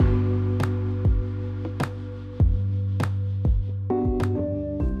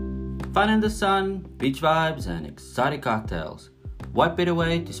Fun in the sun, beach vibes, and exotic cocktails. What better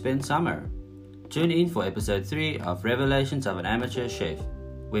way to spend summer? Tune in for episode 3 of Revelations of an Amateur Chef,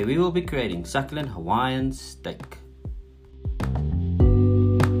 where we will be creating succulent Hawaiian steak.